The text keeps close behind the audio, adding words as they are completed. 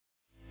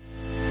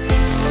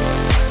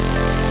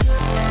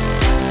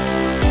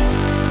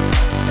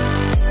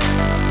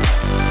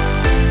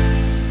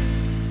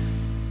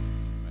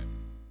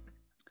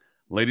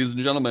Ladies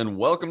and gentlemen,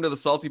 welcome to the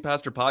Salty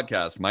Pastor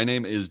Podcast. My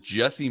name is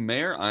Jesse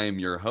Mayer. I am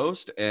your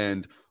host,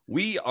 and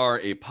we are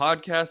a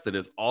podcast that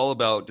is all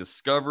about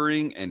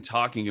discovering and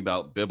talking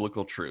about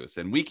biblical truths.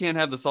 And we can't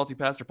have the Salty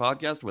Pastor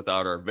Podcast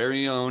without our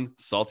very own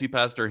Salty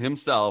Pastor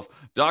himself,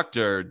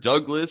 Dr.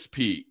 Douglas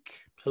Peak.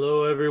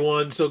 Hello,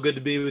 everyone. So good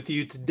to be with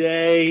you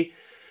today.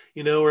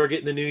 You know, we're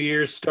getting the new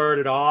year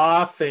started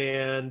off,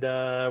 and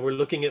we're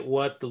looking at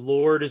what the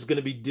Lord is going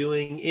to be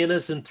doing in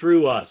us and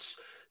through us.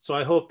 So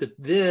I hope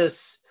that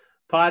this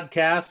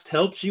podcast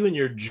helps you in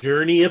your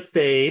journey of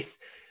faith,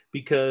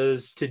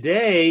 because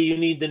today you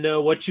need to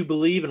know what you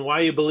believe and why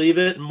you believe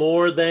it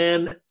more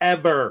than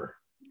ever.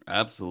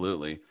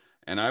 Absolutely.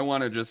 And I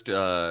want to just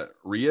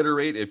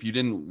reiterate, if you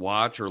didn't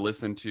watch or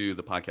listen to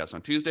the podcast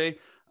on Tuesday,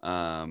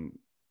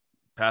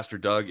 Pastor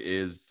Doug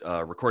is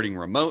recording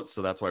remote,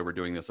 so that's why we're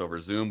doing this over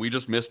Zoom. We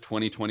just missed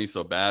 2020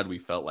 so bad, we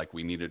felt like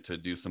we needed to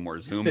do some more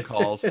Zoom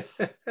calls.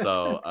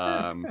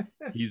 So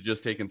he's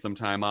just taking some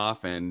time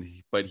off,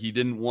 but he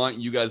didn't want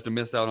you guys to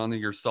miss out on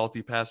your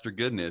Salty Pastor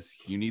goodness.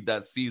 You need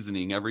that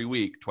seasoning every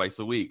week, twice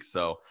a week.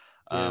 So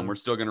we're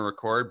still going to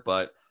record,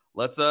 but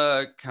let's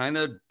kind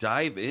of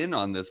dive in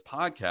on this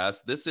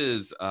podcast. This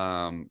is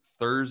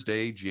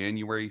Thursday,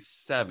 January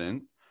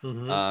 7th.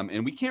 Mm-hmm.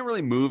 And we can't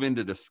really move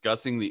into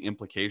discussing the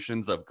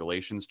implications of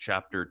Galatians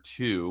chapter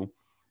 2,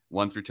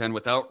 1 through 10,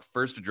 without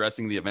first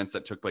addressing the events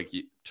that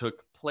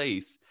took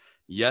place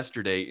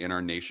yesterday in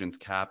our nation's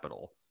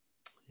capital.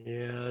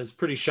 Yeah, it's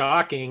pretty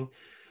shocking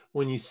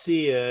when you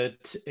see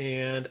it.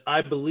 And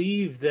I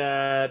believe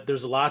that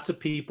there's lots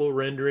of people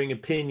rendering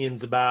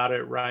opinions about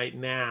it right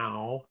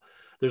now.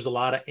 There's a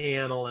lot of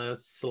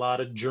analysts, a lot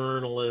of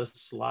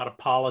journalists, a lot of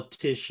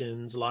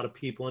politicians, a lot of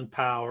people in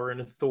power and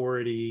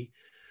authority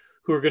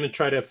who are going to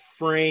try to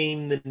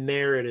frame the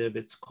narrative,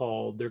 it's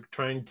called. They're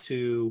trying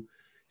to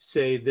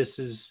say this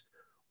is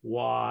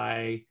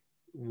why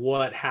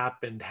what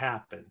happened.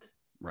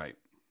 Right.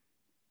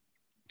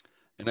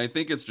 And I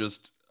think it's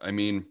just,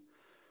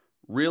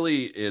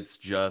 really it's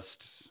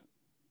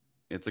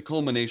a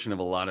culmination of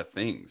a lot of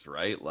things,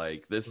 right?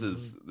 Like this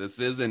is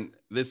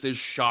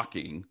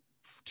shocking,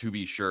 to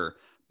be sure,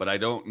 but I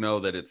don't know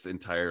that it's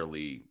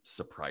entirely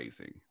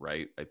surprising,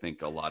 right? I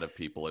think a lot of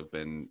people have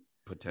been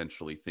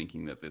potentially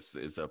thinking that this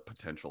is a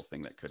potential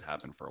thing that could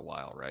happen for a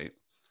while, right?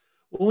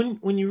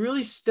 When you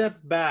really step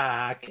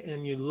back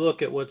and you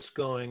look at what's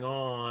going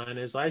on,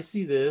 as I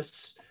see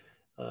this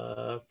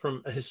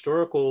from a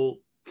historical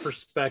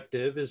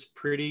perspective, is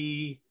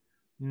pretty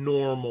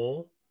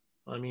normal.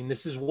 I mean,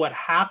 this is what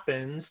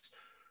happens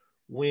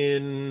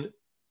when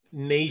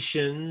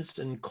nations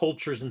and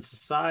cultures and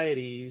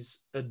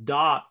societies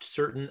adopt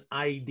certain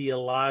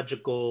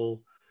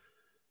ideological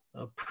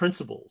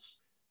principles.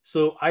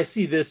 So I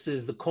see this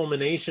as the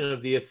culmination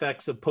of the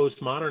effects of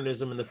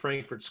postmodernism in the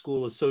Frankfurt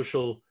School of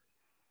Social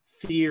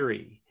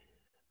Theory.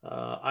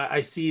 I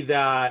see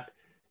that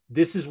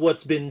this is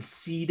what's been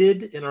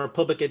seeded in our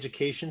public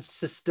education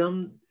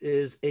system,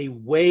 is a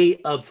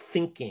way of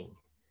thinking.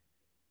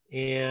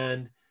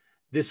 And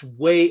this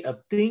way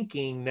of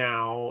thinking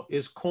now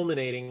is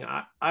culminating.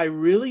 I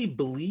really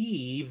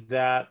believe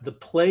that the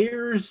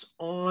players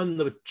on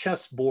the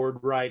chessboard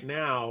right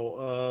now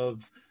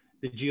of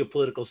the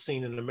geopolitical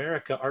scene in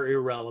America are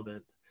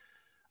irrelevant.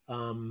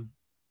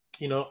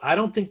 I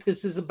don't think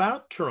this is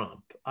about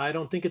Trump. I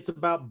don't think it's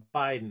about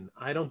Biden.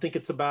 I don't think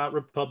it's about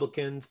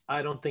Republicans.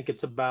 I don't think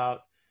it's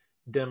about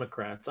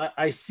Democrats.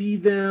 I see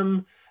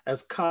them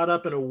as caught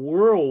up in a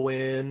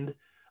whirlwind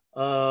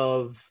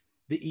of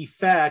the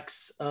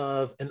effects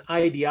of an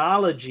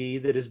ideology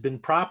that has been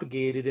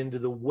propagated into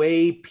the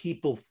way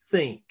people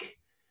think.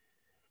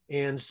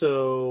 And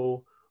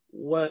so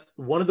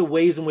one of the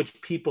ways in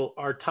which people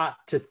are taught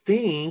to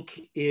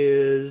think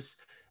is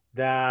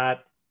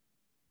that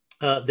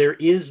there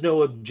is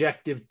no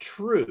objective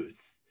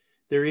truth.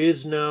 There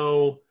is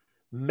no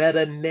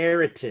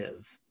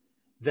meta-narrative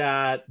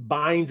that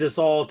binds us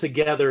all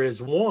together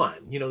as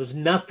one. There's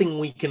nothing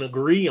we can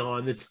agree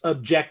on that's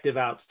objective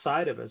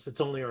outside of us. It's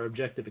only our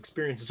objective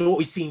experiences. So what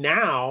we see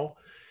now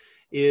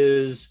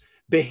is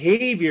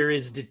behavior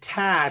is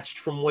detached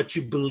from what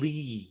you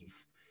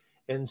believe.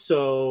 And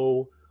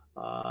so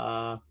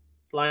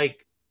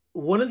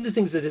one of the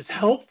things that is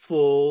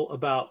helpful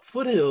about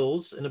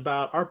Foothills and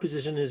about our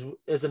position is,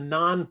 as a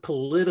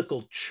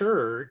non-political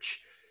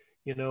church,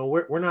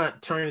 we're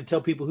not trying to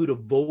tell people who to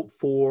vote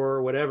for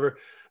or whatever,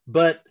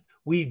 but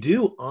we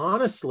do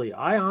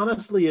I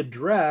honestly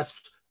address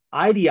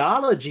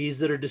ideologies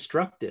that are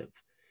destructive.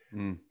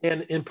 And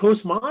in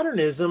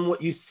postmodernism,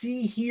 what you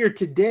see here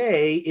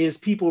today is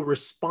people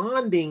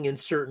responding in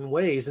certain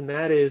ways. And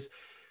that is,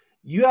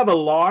 you have a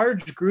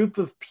large group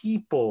of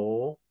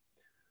people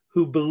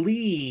who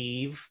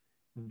believe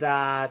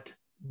that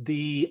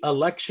the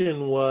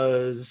election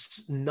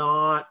was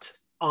not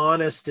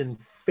honest and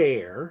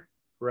fair,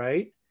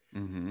 right?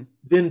 Mm-hmm.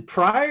 Then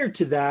prior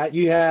to that,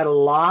 you had a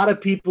lot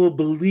of people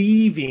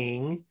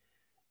believing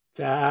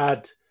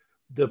that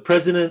the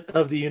president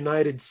of the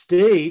United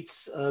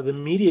States, the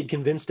media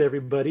convinced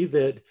everybody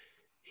that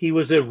he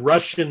was a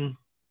Russian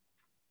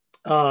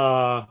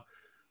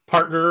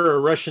partner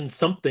or Russian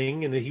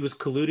something, and that he was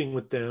colluding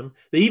with them.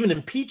 They even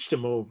impeached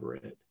him over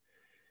it.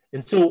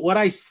 And so what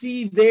I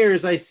see there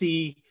is I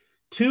see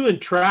two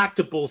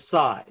intractable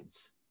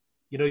sides.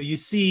 You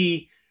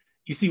see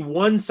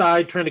one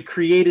side trying to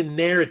create a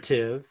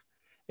narrative,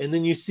 and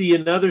then you see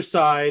another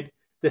side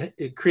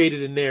that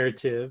created a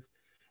narrative.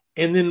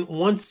 And then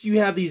once you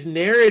have these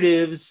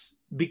narratives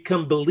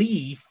become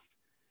belief,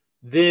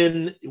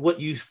 then what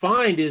you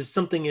find is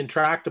something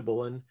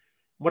intractable. And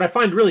what I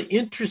find really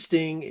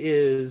interesting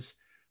is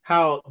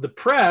how the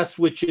press,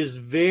 which is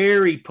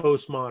very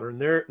postmodern,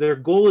 their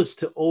goal is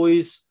to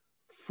always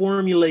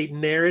formulate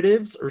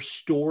narratives or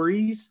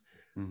stories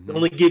that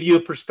only give you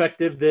a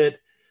perspective that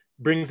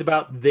brings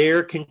about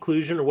their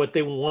conclusion or what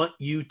they want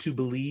you to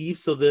believe.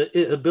 So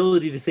the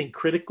ability to think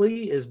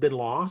critically has been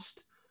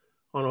lost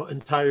on an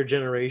entire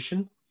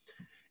generation.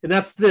 And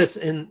that's this,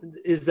 and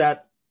is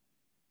that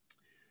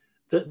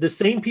the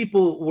same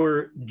people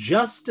were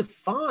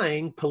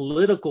justifying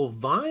political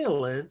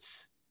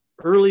violence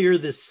earlier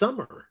this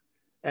summer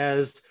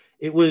as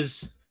it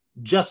was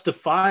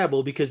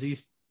justifiable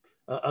because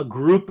a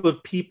group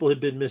of people had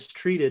been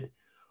mistreated,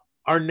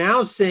 are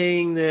now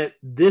saying that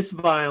this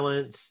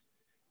violence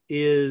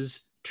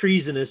is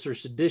treasonous or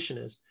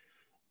seditionist.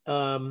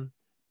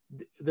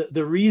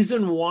 The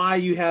reason why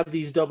you have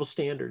these double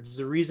standards,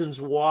 the reasons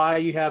why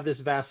you have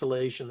this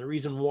vacillation, the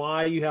reason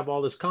why you have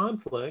all this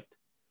conflict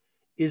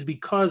is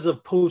because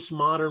of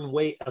postmodern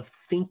way of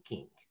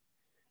thinking.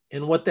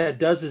 And what that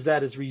does is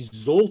that has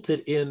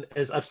resulted in,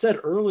 as I've said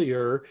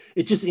earlier,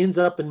 it just ends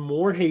up in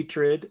more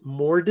hatred,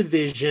 more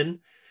division,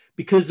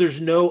 because there's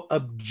no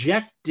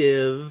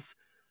objective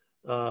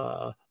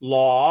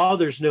law,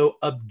 there's no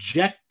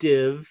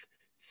objective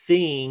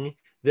thing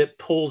that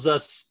pulls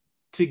us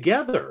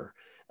together.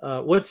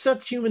 What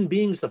sets human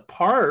beings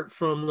apart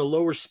from the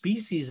lower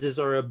species is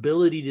our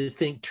ability to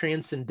think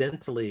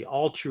transcendentally,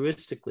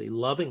 altruistically,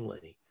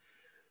 lovingly.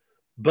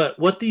 But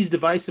what these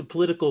divisive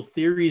political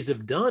theories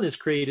have done is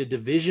create a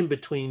division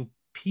between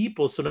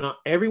people. So now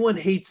everyone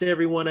hates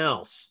everyone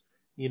else,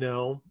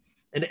 and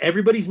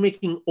everybody's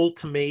making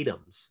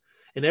ultimatums,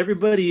 and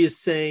everybody is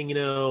saying,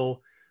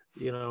 well,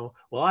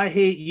 I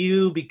hate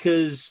you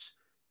because,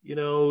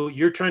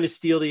 you're trying to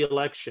steal the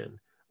election.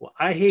 Well,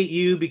 I hate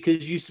you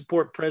because you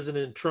support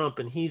President Trump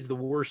and he's the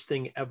worst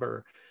thing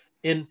ever.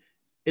 And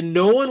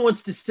no one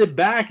wants to sit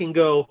back and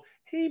go,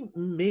 hey,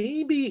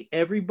 maybe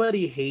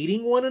everybody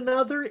hating one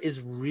another is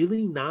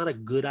really not a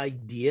good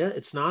idea.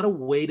 It's not a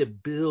way to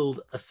build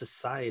a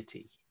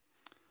society.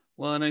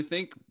 Well, and I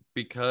think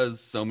because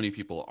so many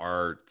people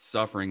are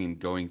suffering and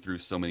going through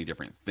so many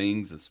different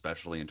things,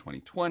 especially in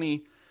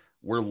 2020,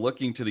 we're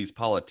looking to these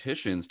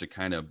politicians to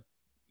kind of,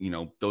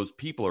 those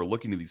people are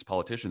looking to these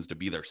politicians to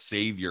be their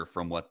savior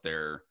from what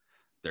they're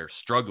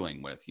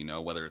struggling with,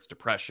 whether it's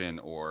depression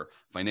or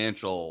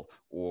financial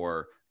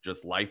or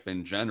just life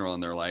in general.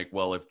 And they're like,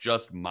 well, if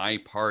just my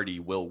party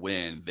will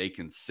win, they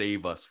can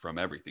save us from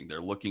everything.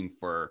 They're looking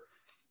for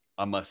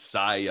a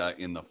messiah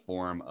in the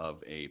form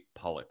of a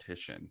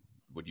politician.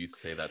 Would you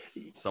say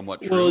that's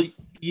somewhat true? Well,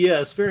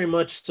 yes, very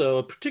much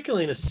so,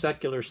 particularly in a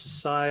secular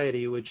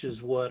society, which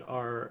is what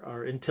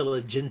our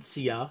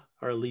intelligentsia,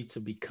 our elites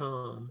have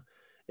become.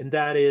 And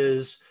that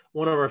is,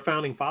 one of our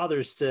founding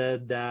fathers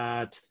said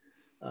that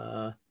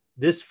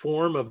this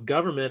form of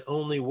government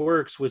only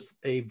works with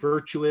a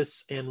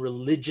virtuous and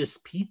religious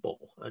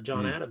people.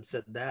 John Adams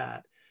said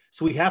that.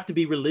 So we have to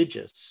be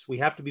religious. We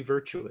have to be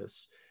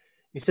virtuous.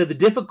 He said the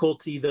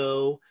difficulty,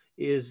 though,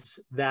 is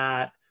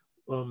that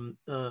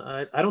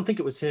I don't think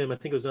it was him. I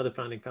think it was another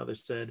founding father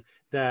said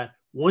that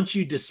once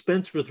you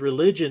dispense with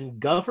religion,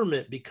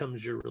 government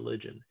becomes your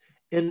religion.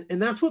 And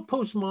that's what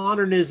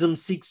postmodernism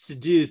seeks to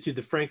do through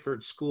the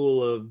Frankfurt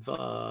School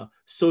of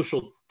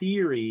Social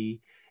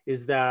Theory,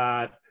 is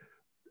that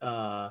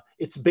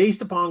it's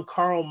based upon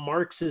Karl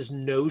Marx's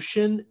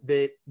notion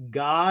that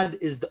God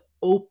is the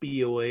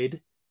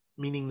opioid,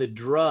 meaning the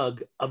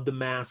drug of the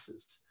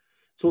masses.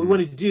 So what we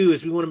want to do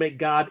is we want to make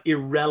God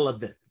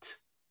irrelevant.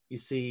 You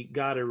see,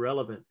 God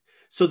irrelevant.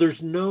 So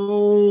there's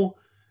no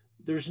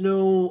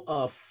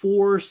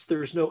force,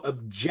 there's no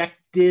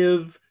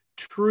objective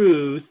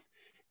truth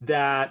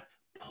that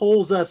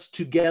pulls us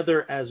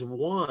together as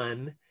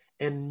one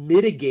and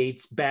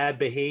mitigates bad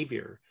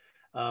behavior.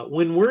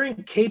 When we're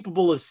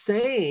incapable of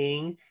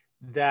saying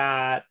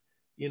that,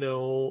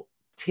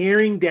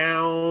 tearing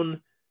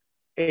down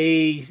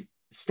a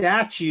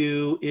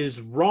statue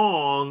is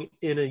wrong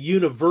in a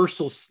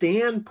universal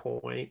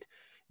standpoint,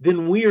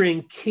 then we're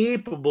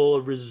incapable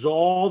of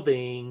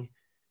resolving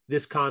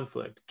this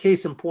conflict.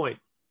 Case in point,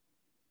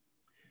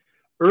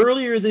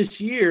 earlier this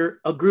year,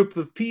 a group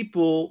of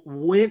people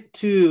went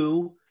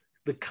to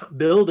the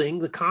building,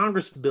 the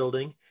Congress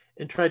building,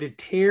 and tried to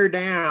tear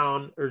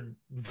down or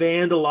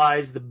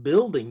vandalize the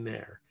building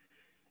there.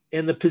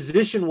 And the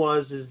position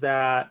is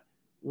that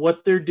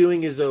what they're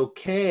doing is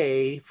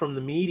okay from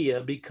the media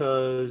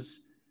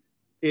because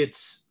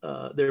it's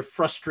they're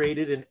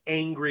frustrated and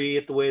angry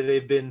at the way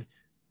they've been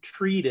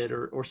treated,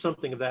 or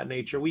something of that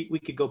nature. We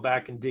could go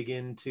back and dig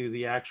into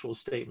the actual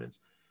statements.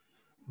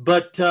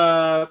 But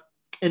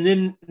and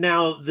then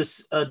now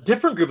this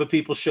different group of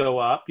people show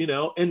up,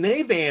 and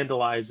they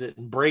vandalize it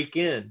and break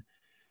in.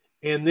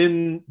 And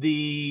then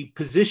the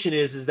position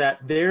is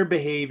that their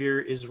behavior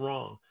is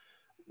wrong.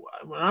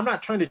 I'm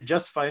not trying to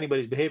justify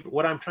anybody's behavior.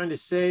 What I'm trying to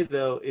say,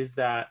 though, is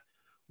that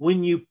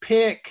when you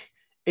pick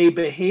a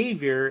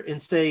behavior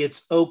and say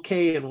it's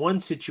okay in one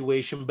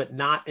situation, but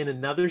not in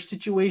another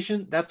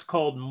situation, that's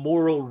called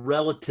moral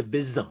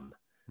relativism.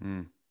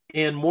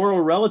 And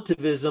moral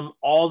relativism,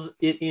 all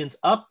it ends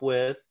up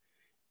with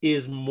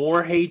is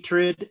more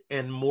hatred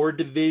and more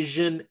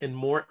division and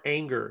more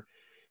anger.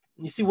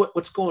 You see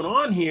what's going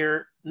on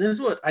here, and this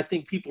is what I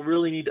think people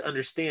really need to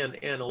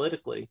understand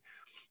analytically,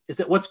 is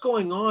that what's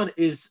going on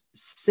is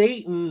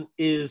Satan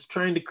is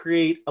trying to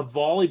create a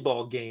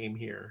volleyball game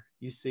here.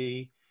 You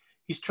see,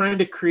 he's trying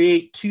to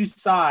create two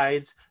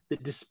sides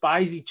that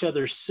despise each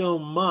other so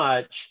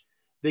much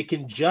they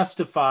can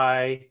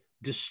justify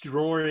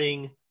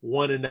destroying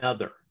one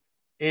another.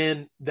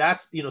 And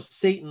that's,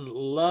 Satan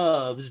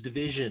loves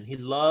division. He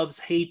loves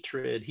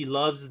hatred. He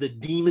loves the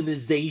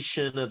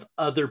demonization of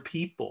other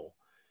people.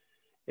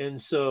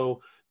 And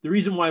so the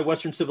reason why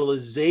Western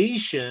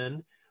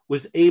civilization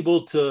was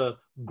able to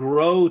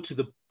grow to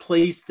the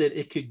place that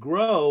it could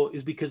grow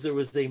is because there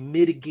was a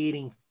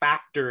mitigating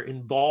factor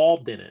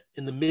involved in it.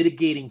 And the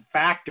mitigating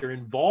factor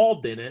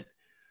involved in it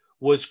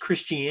was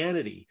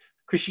Christianity.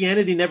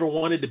 Christianity never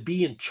wanted to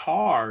be in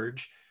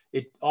charge.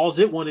 All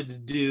it wanted to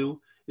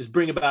do is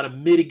bring about a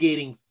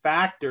mitigating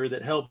factor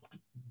that helped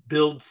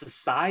build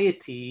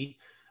society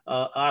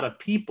out of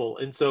people.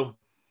 And so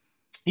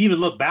even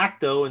look back,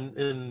 though,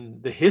 in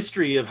the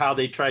history of how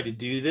they tried to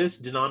do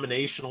this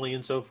denominationally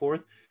and so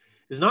forth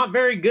is not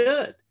very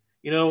good.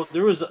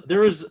 There was a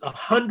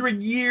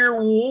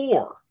 100-year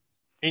war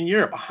in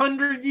Europe,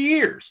 100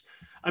 years.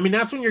 I mean,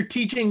 that's when you're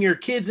teaching your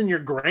kids and your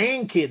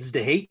grandkids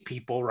to hate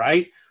people,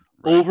 right?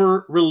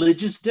 Over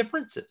religious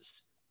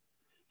differences.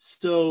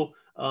 So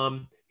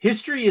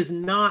history is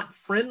not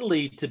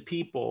friendly to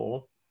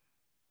people,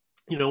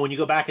 when you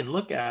go back and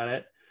look at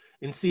it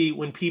and see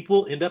when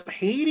people end up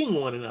hating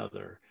one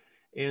another.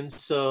 And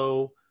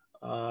so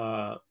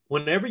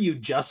whenever you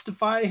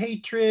justify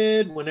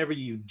hatred, whenever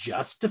you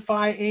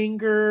justify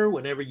anger,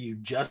 whenever you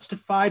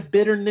justify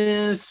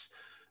bitterness,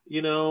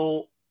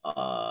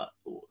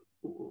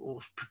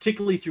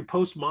 particularly through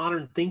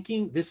postmodern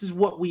thinking, this is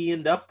what we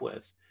end up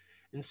with.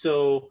 And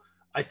so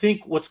I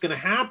think what's going to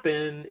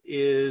happen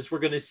is we're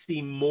going to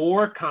see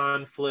more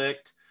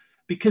conflict,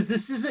 because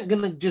this isn't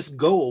going to just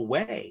go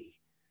away.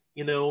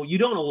 You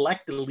don't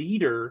elect a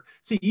leader.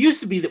 See, it used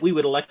to be that we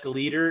would elect a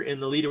leader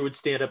and the leader would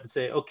stand up and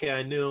say, okay,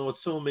 I know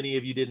so many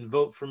of you didn't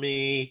vote for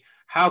me.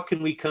 How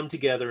can we come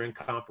together and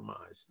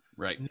compromise?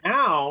 Right.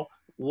 Now,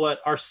 what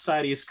our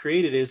society has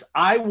created is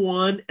I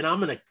won and I'm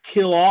going to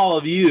kill all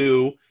of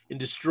you and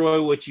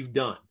destroy what you've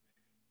done.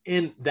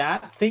 And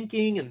that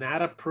thinking and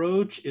that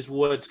approach is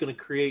what's going to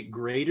create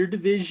greater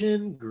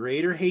division,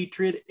 greater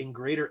hatred, and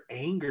greater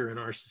anger in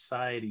our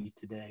society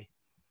today.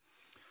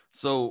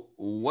 So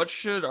what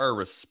should our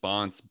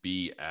response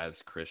be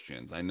as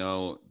Christians? I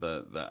know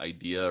the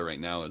idea right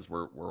now is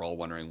we're all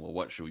wondering, well,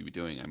 what should we be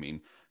doing? I mean,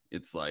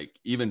 it's like,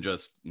 even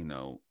just,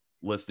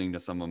 listening to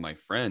some of my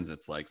friends,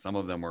 it's like some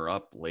of them were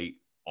up late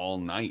all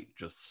night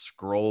just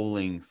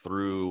scrolling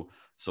through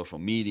social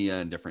media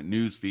and different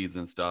news feeds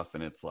and stuff.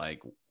 And it's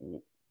like,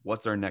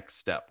 what's our next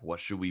step? What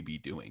should we be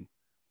doing?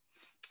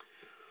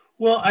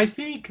 Well, I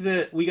think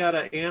that we got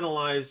to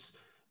analyze,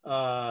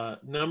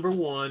 number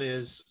one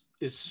is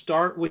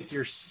start with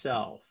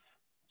yourself.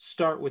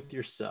 Start with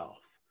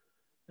yourself.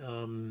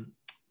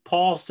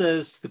 Paul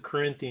says to the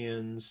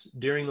Corinthians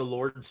during the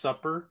Lord's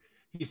Supper,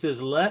 he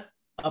says, let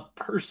a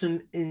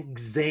person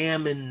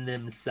examine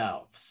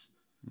themselves.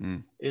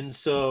 And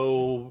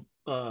so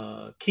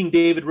King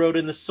David wrote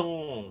in the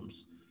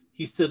Psalms,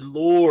 he said,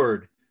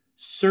 Lord,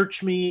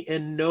 search me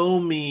and know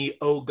me,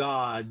 O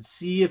God.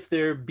 See if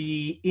there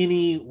be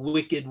any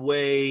wicked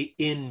way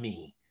in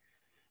me.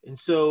 And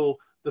so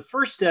the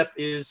first step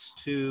is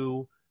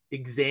to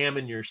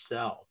examine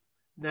yourself.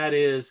 And that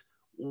is,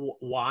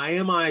 why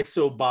am I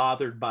so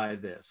bothered by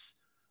this?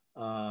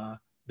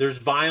 There's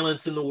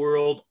violence in the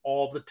world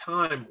all the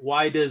time.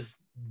 Why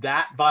does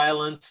that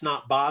violence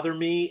not bother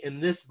me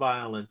and this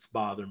violence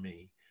bother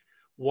me?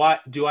 Why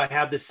do I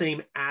have the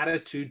same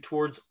attitude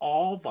towards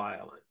all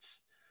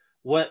violence?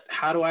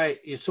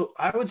 So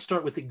I would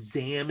start with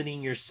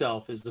examining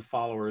yourself as the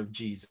follower of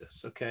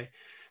Jesus. Okay.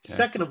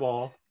 Second of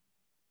all,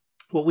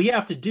 what we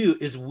have to do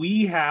is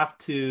we have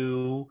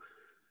to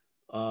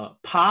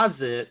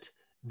posit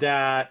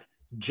that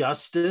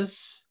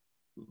justice,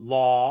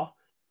 law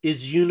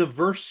is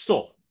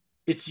universal.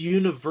 It's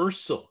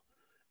universal.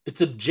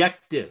 It's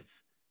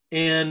objective,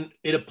 and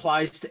it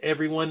applies to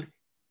everyone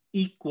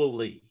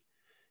equally.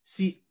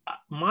 See,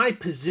 my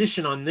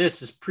position on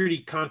this is pretty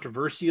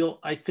controversial,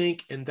 I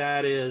think, and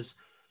that is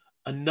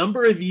a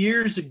number of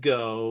years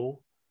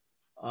ago,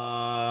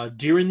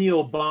 during the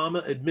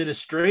Obama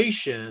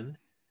administration,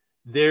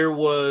 there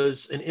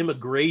was an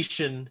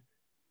immigration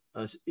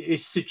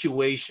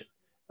situation.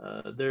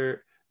 A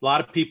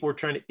lot of people were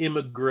trying to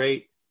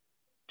immigrate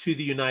to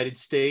the United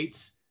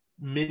States.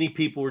 Many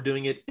people were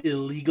doing it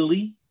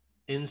illegally,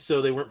 and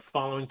so they weren't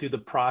following through the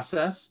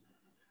process.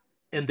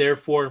 And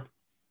therefore,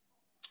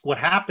 what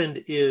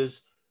happened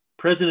is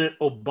President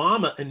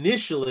Obama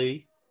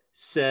initially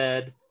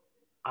said,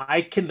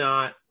 I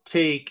cannot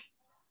take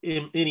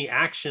any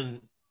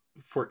action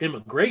for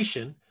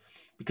immigration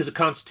because the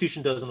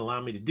Constitution doesn't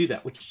allow me to do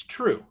that, which is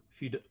true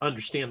if you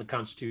understand the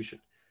Constitution.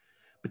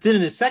 But then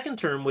in his second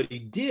term, what he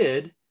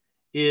did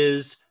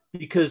is,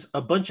 because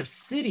a bunch of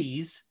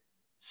cities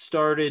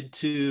started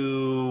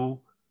to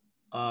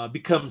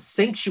become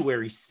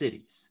sanctuary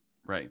cities.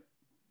 Right.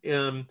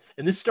 And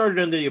this started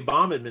under the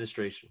Obama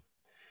administration.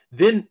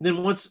 Then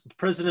once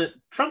President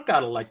Trump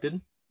got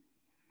elected,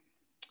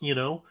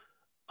 there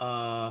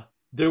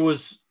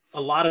was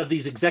a lot of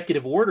these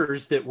executive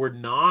orders that were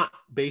not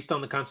based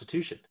on the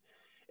Constitution.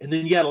 And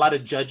then you had a lot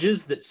of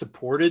judges that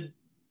supported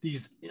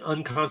these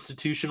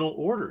unconstitutional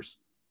orders.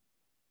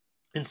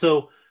 And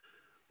so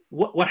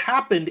what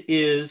happened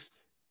is,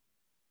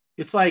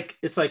 it's like,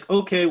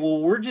 okay,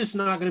 well, we're just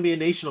not going to be a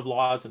nation of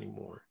laws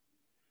anymore.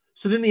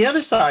 So then the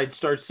other side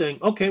starts saying,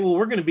 okay, well,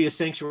 we're going to be a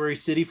sanctuary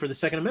city for the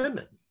Second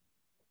Amendment.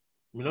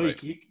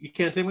 Right. You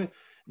can't take away.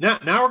 Now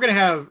we're going to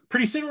have,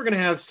 pretty soon we're going to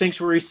have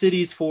sanctuary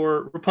cities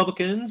for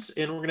Republicans,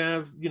 and we're going to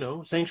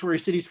have, sanctuary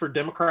cities for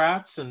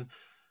Democrats, and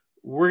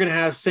we're going to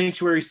have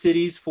sanctuary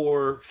cities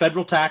for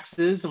federal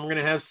taxes, and we're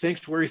going to have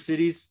sanctuary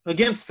cities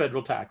against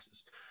federal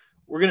taxes.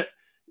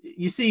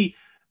 You see,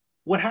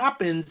 what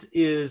happens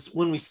is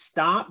when we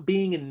stop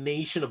being a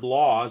nation of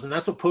laws, and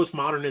that's what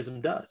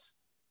postmodernism does,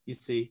 you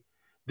see,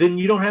 then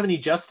you don't have any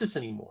justice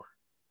anymore.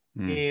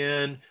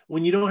 And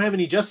when you don't have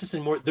any justice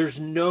anymore, there's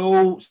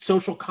no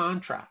social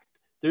contract.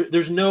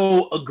 There's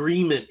no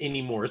agreement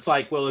anymore. It's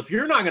like, well, if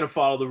you're not going to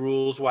follow the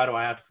rules, why do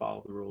I have to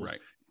follow the rules? Right.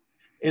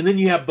 And then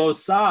you have both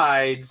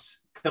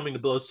sides coming to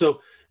blows.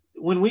 So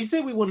when we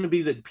say we want to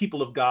be the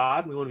people of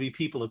God, we want to be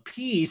people of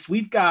peace,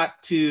 we've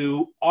got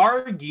to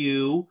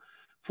argue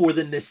for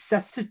the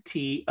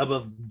necessity of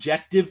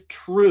objective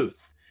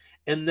truth,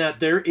 and that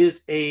there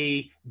is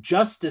a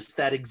justice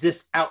that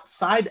exists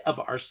outside of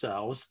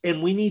ourselves,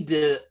 and we need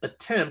to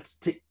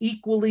attempt to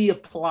equally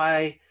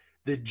apply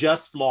the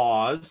just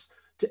laws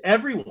to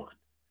everyone.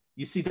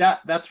 You see,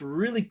 that's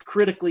really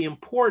critically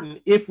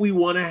important if we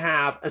want to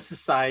have a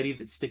society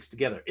that sticks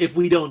together. If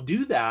we don't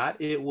do that,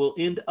 it will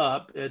end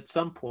up at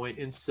some point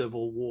in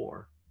civil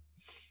war.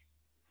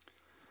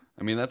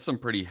 I mean, that's some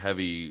pretty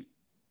heavy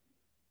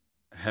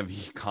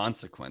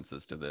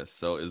consequences to this.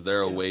 So is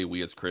there a way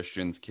we as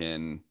Christians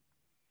can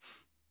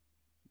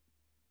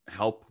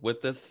help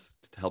with this,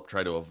 to help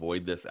try to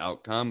avoid this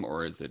outcome?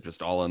 Or is it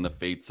just all in the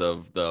fates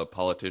of the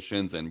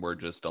politicians and we're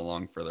just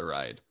along for the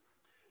ride?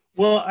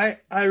 Well,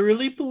 I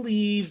really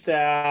believe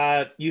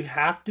that you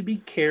have to be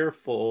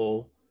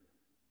careful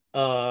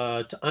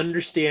to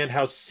understand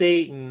how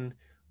Satan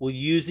will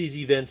use these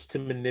events to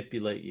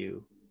manipulate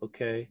you.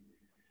 Okay.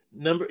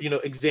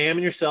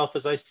 Examine yourself,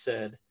 as I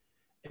said,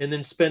 and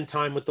then spend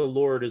time with the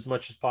Lord as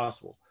much as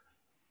possible.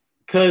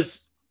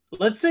 Because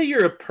let's say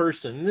you're a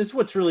person, this is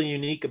what's really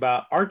unique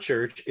about our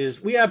church,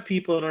 is we have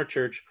people in our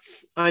church.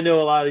 I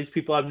know a lot of these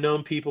people. I've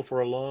known people for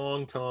a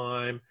long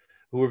time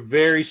who are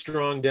very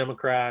strong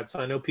Democrats.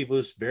 I know people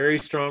who's very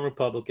strong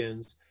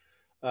Republicans.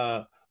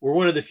 We're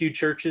one of the few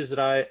churches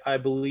that I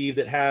believe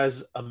that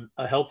has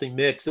a healthy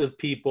mix of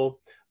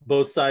people,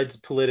 both sides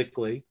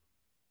politically.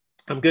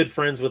 I'm good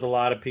friends with a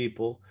lot of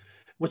people.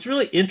 What's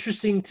really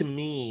interesting to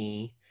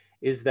me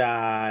is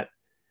that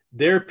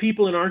there are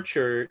people in our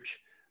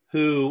church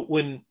who,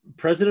 when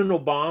President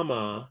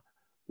Obama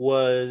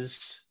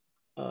was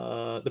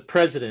the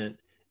president,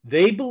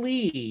 they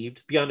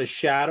believed beyond a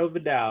shadow of a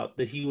doubt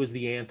that he was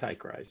the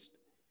Antichrist.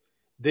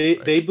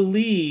 They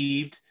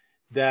believed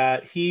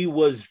that he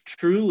was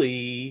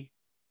truly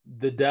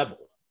the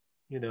devil,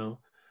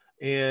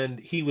 and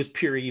he was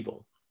pure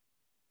evil.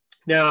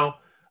 Now,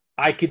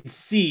 I could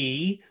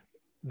see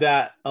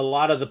that a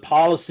lot of the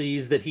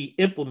policies that he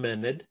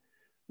implemented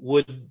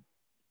would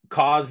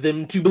cause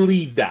them to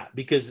believe that,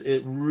 because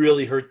it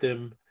really hurt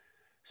them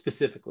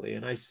specifically.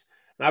 And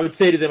I would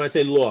say to them, I'd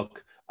say,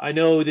 look, I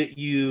know that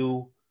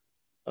you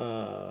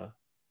are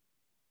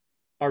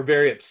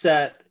very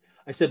upset.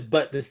 I said,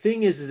 but the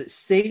thing is that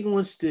Satan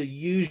wants to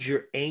use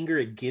your anger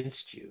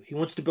against you. He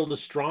wants to build a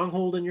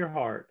stronghold in your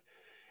heart,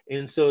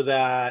 and so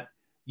that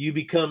you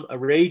become a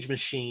rage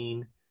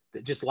machine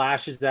that just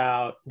lashes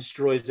out,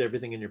 destroys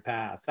everything in your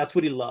path. That's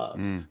what he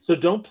loves. So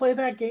don't play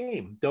that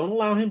game. Don't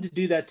allow him to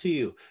do that to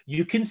you.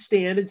 You can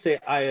stand and say,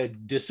 I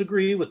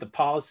disagree with the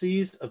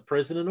policies of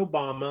President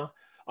Obama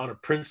on a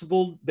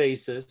principled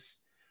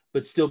basis,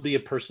 but still be a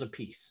person of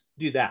peace.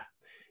 Do that.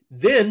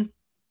 Then,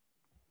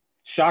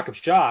 shock of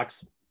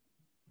shocks,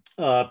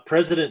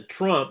 President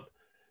Trump,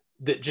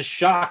 that just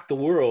shocked the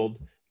world,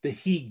 that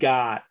he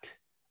got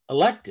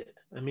elected.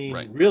 I mean,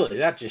 Really,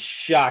 that just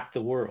shocked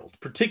the world,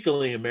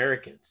 particularly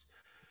Americans,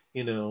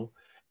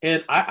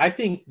 And I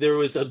think there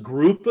was a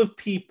group of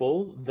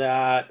people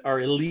that are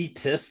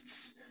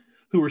elitists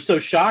who were so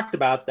shocked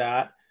about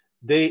that,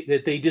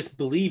 they just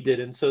believed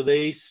it. And so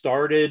they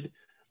started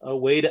a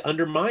way to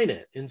undermine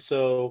it. And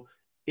so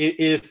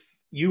if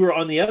you were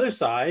on the other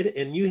side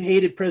and you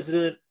hated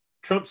President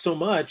Trump so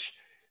much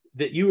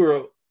that you were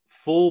a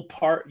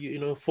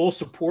full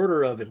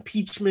supporter of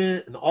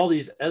impeachment and all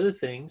these other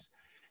things,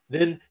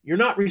 then you're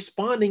not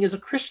responding as a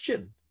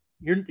Christian.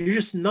 You're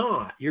just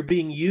not. You're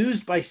being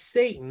used by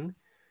Satan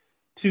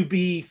to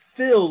be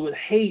filled with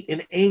hate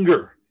and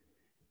anger.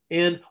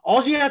 And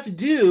all you have to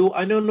do,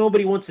 I know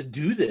nobody wants to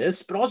do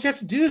this, but all you have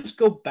to do is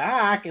go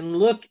back and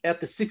look at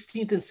the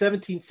 16th and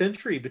 17th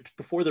century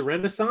before the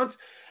Renaissance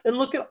and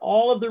look at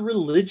all of the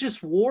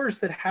religious wars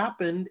that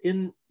happened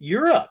in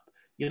Europe.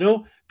 You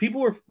know,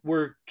 people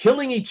were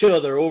killing each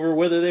other over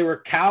whether they were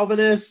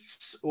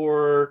Calvinists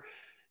or,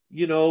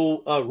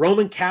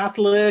 Roman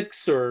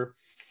Catholics or,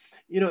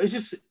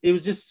 it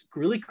was just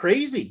really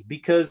crazy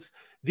because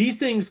these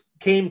things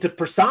came to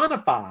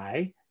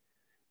personify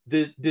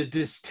the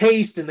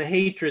distaste and the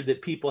hatred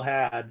that people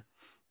had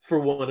for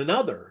one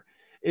another.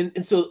 And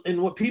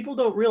what people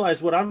don't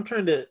realize, what I'm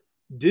trying to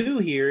do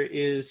here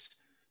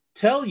is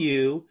tell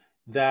you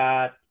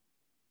that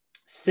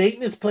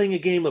Satan is playing a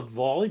game of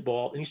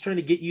volleyball and he's trying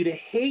to get you to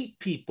hate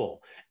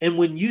people. And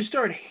when you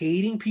start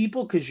hating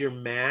people because you're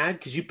mad,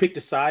 because you picked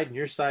a side and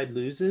your side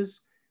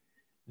loses,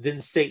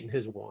 then Satan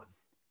has won.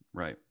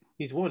 Right.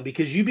 He's won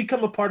because you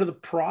become a part of the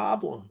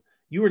problem.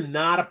 You are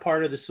not a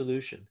part of the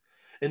solution.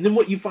 And then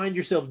what you find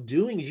yourself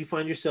doing is you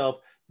find yourself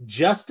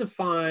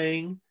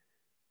justifying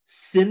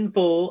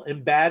sinful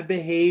and bad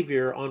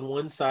behavior on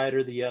one side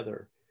or the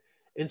other.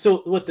 And so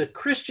what the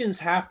Christians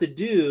have to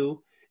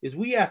do is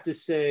we have to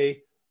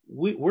say,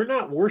 we're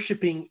not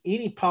worshiping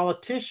any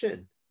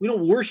politician. We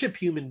don't worship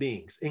human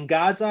beings. In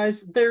God's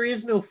eyes, there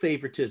is no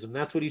favoritism.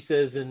 That's what he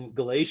says in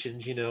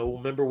Galatians.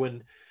 Remember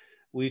when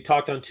we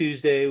talked on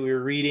Tuesday, we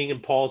were reading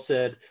and Paul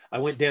said, I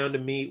went down to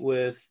meet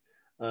with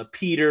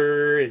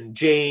Peter and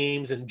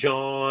James and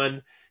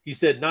John. He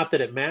said, not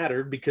that it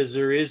mattered because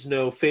there is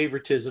no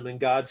favoritism in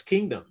God's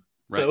kingdom.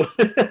 Right.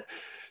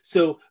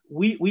 So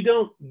we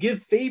don't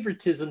give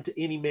favoritism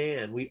to any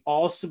man. We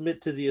all submit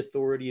to the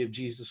authority of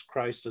Jesus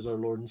Christ as our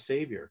Lord and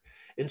Savior.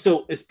 And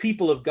so as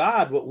people of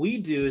God, what we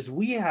do is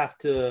we have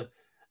to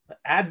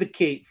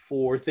advocate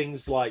for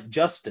things like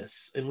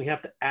justice, and we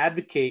have to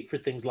advocate for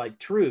things like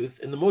truth.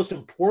 And the most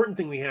important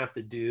thing we have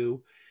to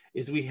do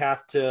is we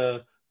have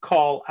to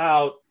call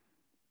out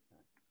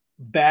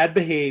bad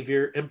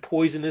behavior and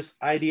poisonous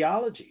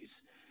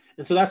ideologies.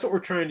 And so that's what we're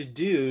trying to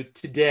do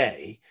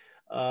today.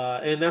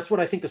 And that's what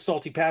I think the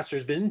Salty Pastor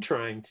has been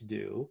trying to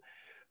do.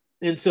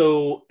 And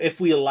so if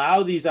we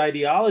allow these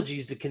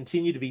ideologies to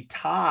continue to be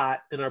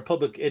taught in our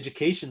public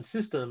education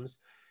systems,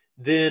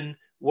 then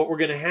what we're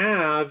going to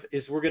have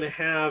is we're going to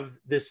have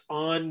this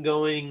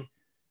ongoing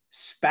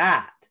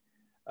spat.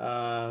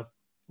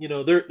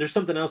 There's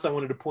something else I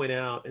wanted to point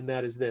out, and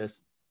that is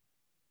this,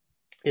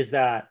 is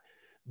that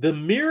the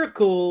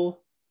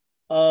miracle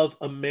of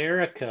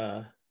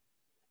America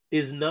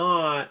is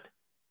not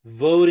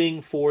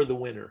voting for the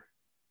winner.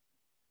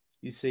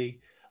 You see,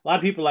 a lot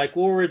of people are like,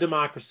 well, we're a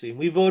democracy and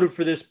we voted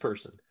for this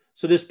person,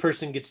 so this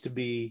person gets to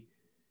be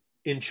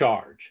in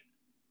charge.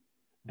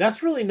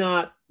 That's really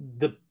not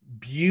the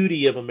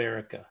beauty of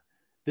America.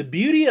 The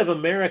beauty of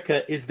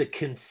America is the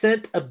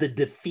consent of the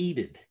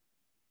defeated.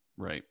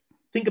 Right.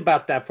 Think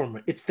about that for a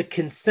moment. It's the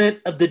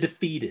consent of the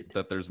defeated.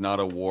 That there's not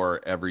a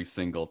war every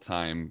single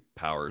time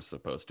power is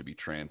supposed to be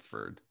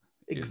transferred.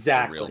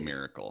 Exactly. Is the real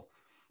miracle.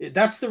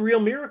 That's the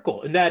real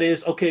miracle. And that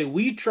is, okay,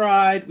 we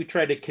tried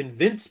to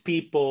convince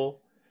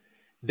people.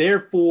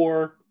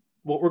 Therefore,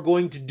 what we're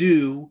going to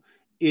do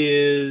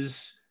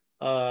is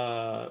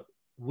our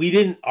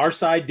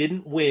side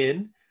didn't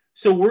win.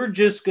 So we're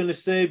just going to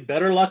say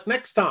better luck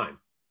next time.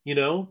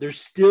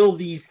 There's still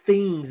these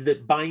things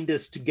that bind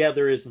us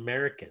together as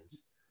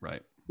Americans.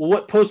 Right. Well,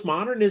 what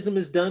postmodernism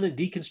has done and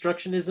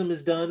deconstructionism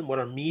has done, what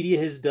our media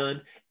has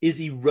done, is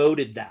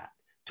eroded that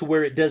to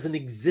where it doesn't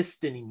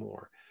exist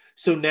anymore.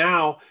 So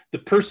now the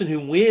person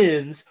who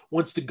wins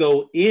wants to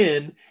go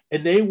in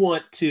and they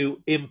want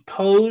to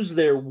impose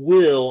their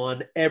will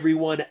on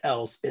everyone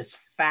else as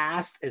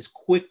fast, as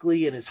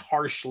quickly, and as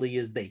harshly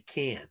as they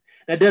can.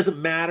 That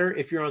doesn't matter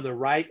if you're on the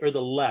right or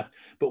the left.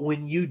 But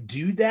when you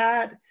do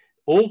that,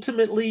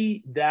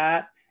 ultimately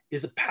that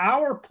is a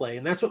power play.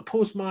 And that's what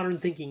postmodern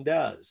thinking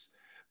does.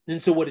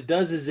 And so what it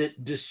does is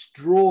it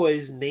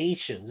destroys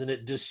nations and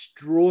it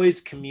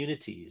destroys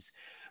communities.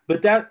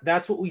 But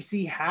that's what we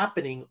see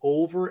happening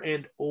over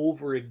and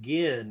over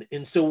again.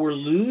 And so we're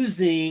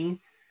losing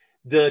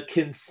the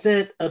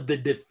consent of the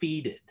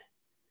defeated.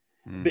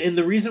 And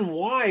the reason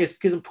why is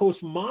because in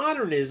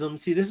postmodernism,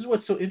 see, this is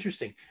what's so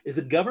interesting, is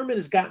the government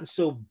has gotten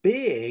so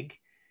big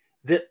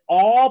that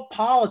all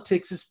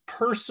politics is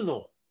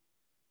personal.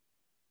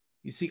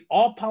 You see,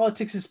 all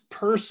politics is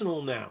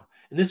personal now.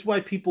 And this is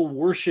why people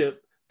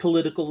worship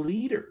political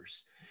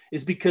leaders,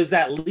 is because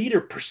that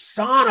leader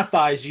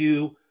personifies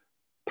you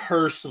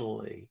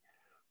personally.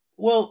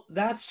 Well,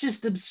 that's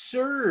just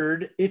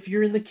absurd if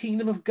you're in the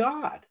kingdom of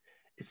God.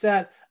 It's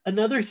that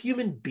another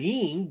human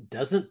being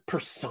doesn't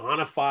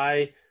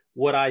personify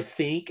what I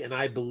think and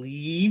I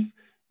believe,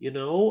 you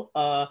know,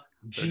 They're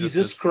just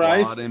Jesus as flawed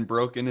Christ. and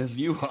broken as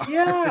you are.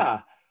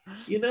 Yeah.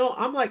 You know,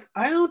 I'm like,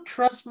 I don't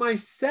trust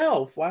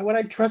myself. Why would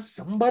I trust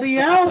somebody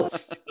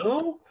else? You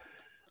know?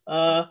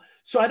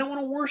 So I don't want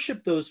to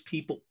worship those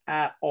people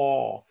at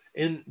all.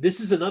 And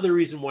this is another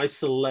reason why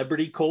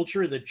celebrity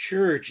culture in the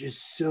church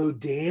is so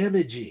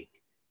damaging,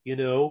 you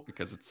know?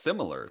 Because it's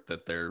similar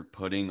that they're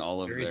putting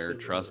all of Very their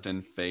similar. trust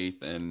and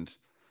faith and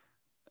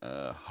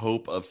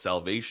hope of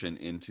salvation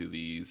into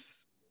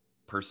these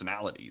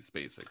personalities,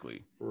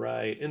 basically.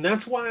 Right. And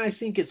that's why I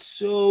think it's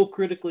so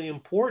critically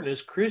important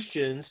as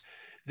Christians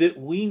that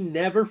we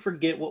never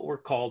forget what we're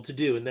called to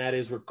do. And that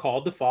is, we're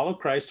called to follow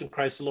Christ and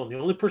Christ alone. The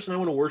only person I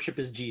want to worship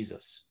is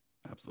Jesus.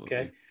 Okay.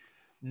 Absolutely.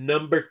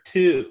 Number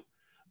two,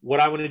 what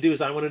I want to do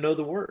is I want to know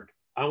the word.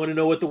 I want to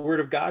know what the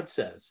word of God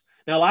says.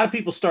 Now, a lot of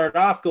people start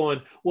off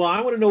going, well, I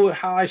want to know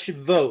how I should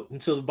vote.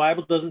 And so the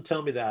Bible doesn't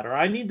tell me that. Or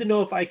I need to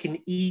know if I can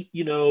eat,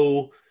 you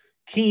know,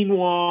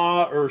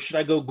 quinoa or should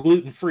I go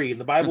gluten free? And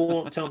the Bible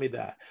won't tell me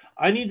that.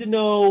 I need to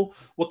know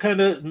what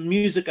kind of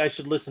music I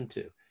should listen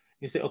to.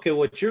 You say, okay,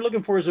 what you're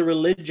looking for is a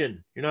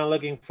religion. You're not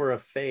looking for a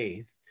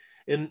faith.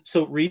 And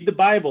so read the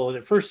Bible. And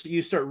at first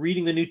you start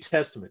reading the New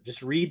Testament.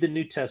 Just read the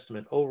New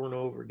Testament over and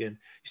over again.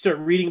 You start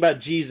reading about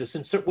Jesus,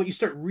 and what you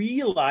start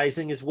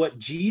realizing is what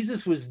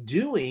Jesus was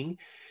doing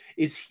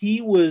is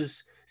he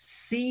was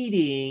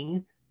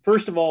seeding,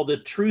 first of all, the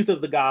truth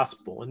of the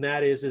gospel. And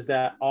that is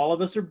that all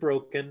of us are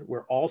broken.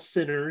 We're all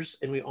sinners,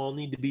 and we all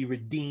need to be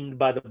redeemed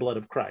by the blood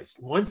of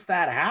Christ. Once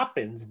that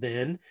happens,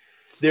 then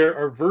there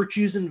are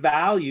virtues and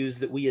values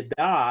that we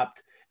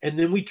adopt, and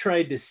then we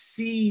try to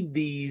seed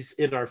these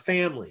in our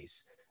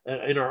families,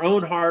 in our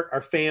own heart,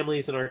 our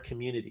families, and our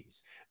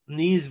communities. And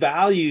these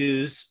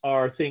values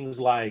are things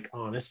like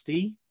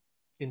honesty,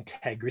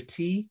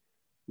 integrity,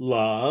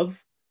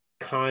 love,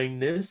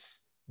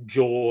 kindness,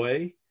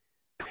 joy,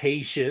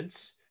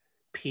 patience,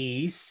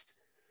 peace.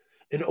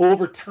 And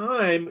over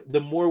time, the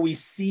more we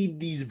seed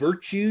these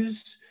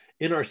virtues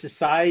in our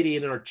society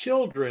and our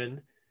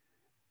children,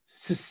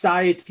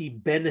 society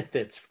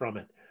benefits from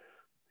it.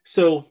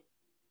 So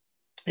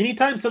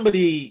anytime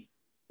somebody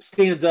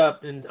stands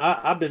up, and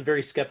I've been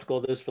very skeptical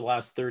of this for the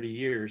last 30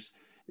 years,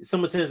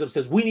 someone stands up and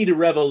says, we need a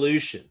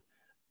revolution.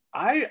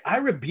 I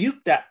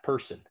rebuke that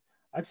person.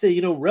 I'd say,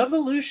 you know,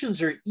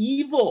 revolutions are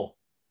evil.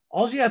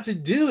 All you have to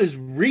do is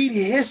read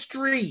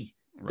history.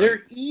 Right.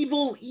 They're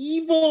evil,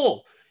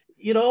 evil.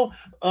 You know,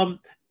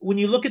 when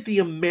you look at the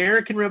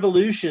American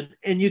Revolution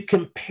and you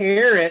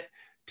compare it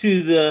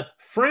to the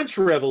French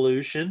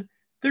Revolution,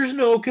 there's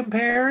no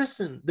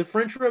comparison. The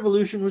French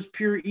Revolution was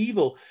pure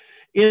evil.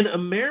 In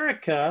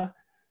America,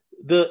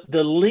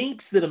 the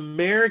links that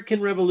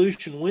American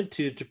Revolution went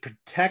to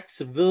protect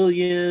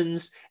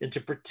civilians and to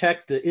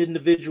protect the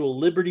individual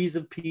liberties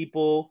of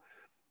people,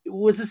 it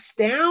was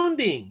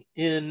astounding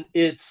in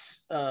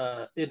its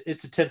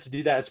attempt to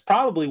do that. It's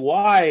probably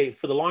why,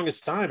 for the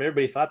longest time,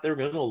 everybody thought they were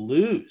going to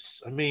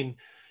lose. I mean,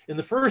 in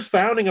the first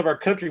founding of our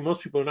country,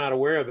 most people are not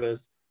aware of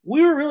it,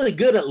 we were really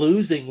good at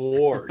losing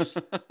wars.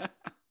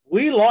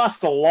 We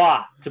lost a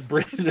lot to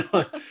Britain,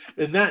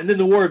 and then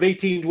the War of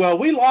 1812.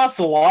 We lost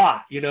a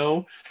lot, you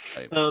know.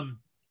 Right.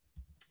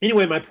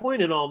 Anyway, my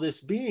point in all this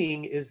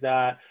being is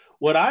that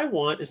what I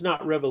want is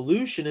not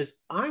revolution; is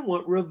I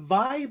want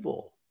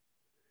revival.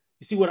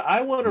 You see, what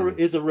I want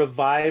is a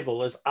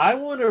revival. I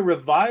want a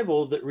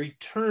revival that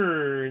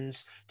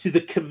returns to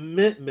the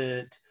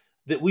commitment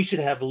that we should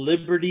have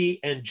liberty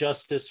and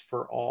justice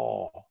for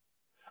all.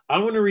 I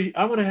want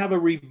to have a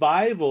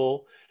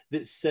revival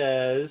that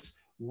says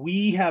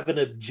we have an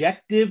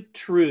objective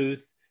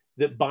truth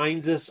that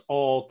binds us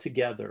all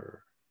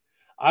together.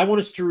 I want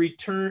us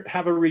to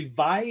have a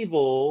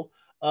revival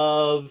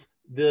of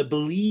the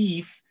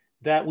belief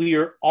that we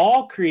are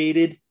all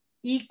created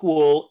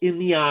equal in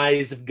the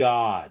eyes of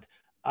God.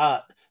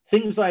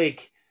 Things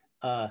like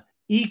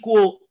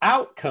equal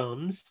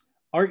outcomes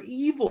are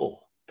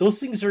evil. Those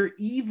things are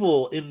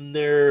evil in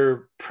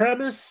their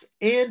premise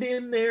and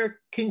in their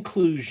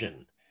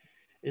conclusion.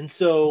 And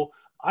so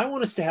I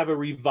want us to have a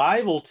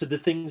revival to the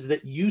things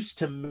that used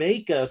to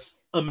make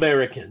us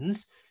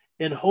Americans.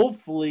 And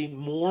hopefully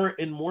more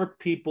and more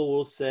people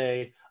will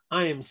say,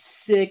 I am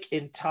sick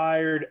and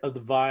tired of the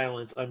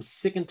violence. I'm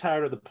sick and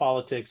tired of the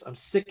politics. I'm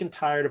sick and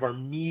tired of our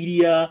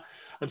media.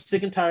 I'm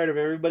sick and tired of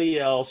everybody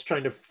else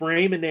trying to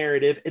frame a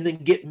narrative and then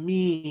get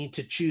me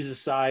to choose a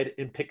side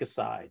and pick a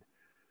side.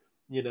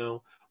 You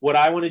know, what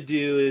I want to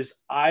do is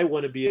I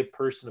want to be a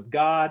person of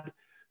God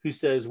who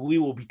says we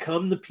will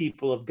become the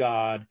people of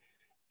God,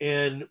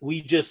 and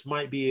we just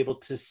might be able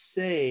to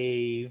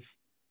save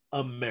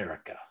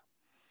America.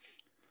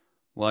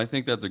 Well, I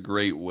think that's a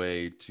great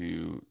way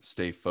to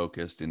stay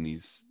focused in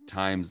these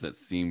times that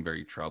seem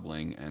very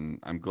troubling. And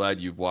I'm glad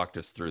you've walked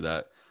us through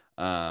that.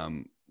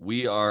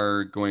 We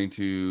are going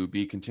to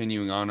be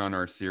continuing on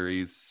our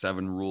series,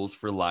 7 Rules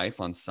for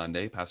Life, on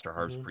Sunday. Pastor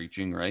Harv's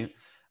preaching, right?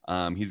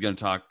 He's going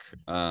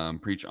to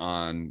preach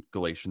on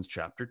Galatians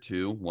chapter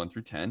 2, 1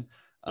 through 10,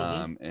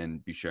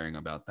 and be sharing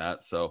about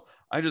that. So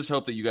I just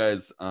hope that you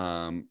guys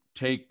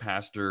take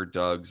Pastor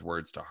Doug's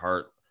words to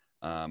heart.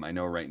 I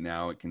know right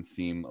now it can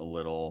seem a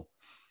little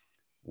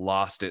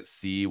lost at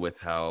sea with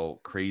how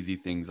crazy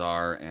things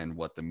are and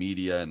what the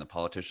media and the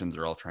politicians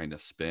are all trying to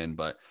spin.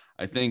 But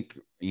I think,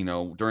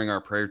 during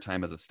our prayer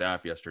time as a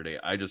staff yesterday,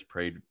 I just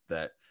prayed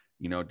that,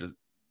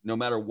 no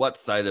matter what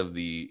side of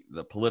the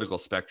political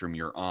spectrum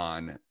you're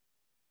on,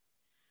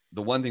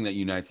 the one thing that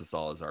unites us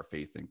all is our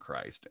faith in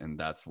Christ. And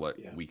that's what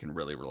we can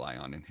really rely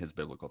on in his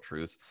biblical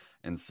truths.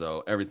 And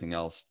so everything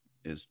else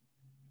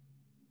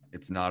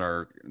it's not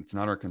our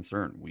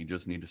concern. We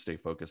just need to stay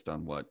focused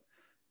on what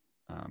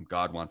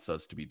God wants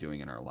us to be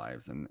doing in our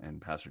lives.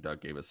 And Pastor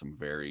Doug gave us some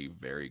very,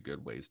 very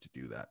good ways to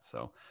do that.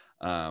 So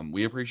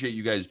we appreciate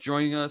you guys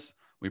joining us.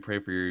 We pray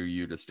for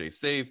you to stay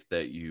safe,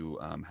 that you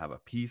have a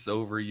peace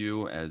over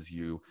you as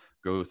you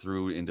go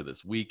through into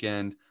this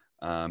weekend,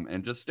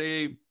 and just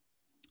stay,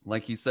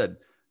 like he said,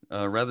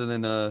 rather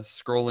than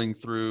scrolling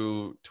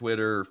through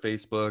Twitter or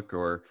Facebook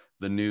or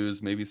the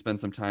news, maybe spend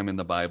some time in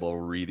the Bible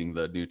reading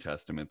the New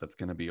Testament. That's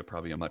going to be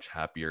probably a much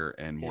happier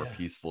and more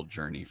peaceful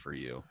journey for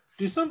you.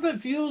 Do something that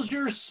fuels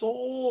your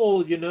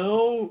soul,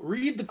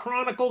 read the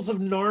Chronicles of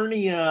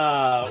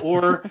Narnia,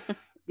 or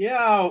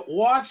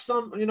watch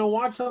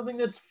something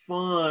that's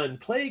fun,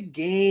 play a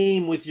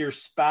game with your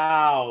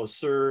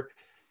spouse, or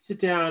sit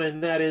down.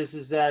 And that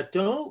is that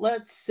don't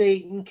let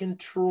Satan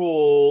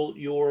control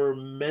your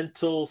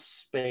mental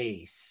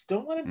space.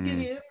 Don't let him get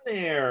in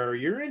there.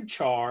 You're in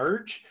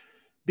charge.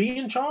 Be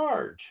in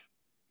charge.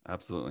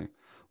 Absolutely.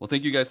 Well,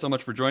 thank you guys so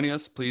much for joining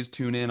us. Please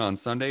tune in on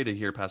Sunday to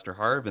hear Pastor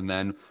Harv, and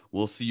then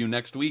we'll see you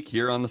next week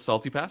here on The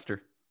Salty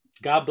Pastor.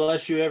 God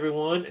bless you,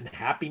 everyone, and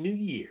Happy New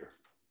Year.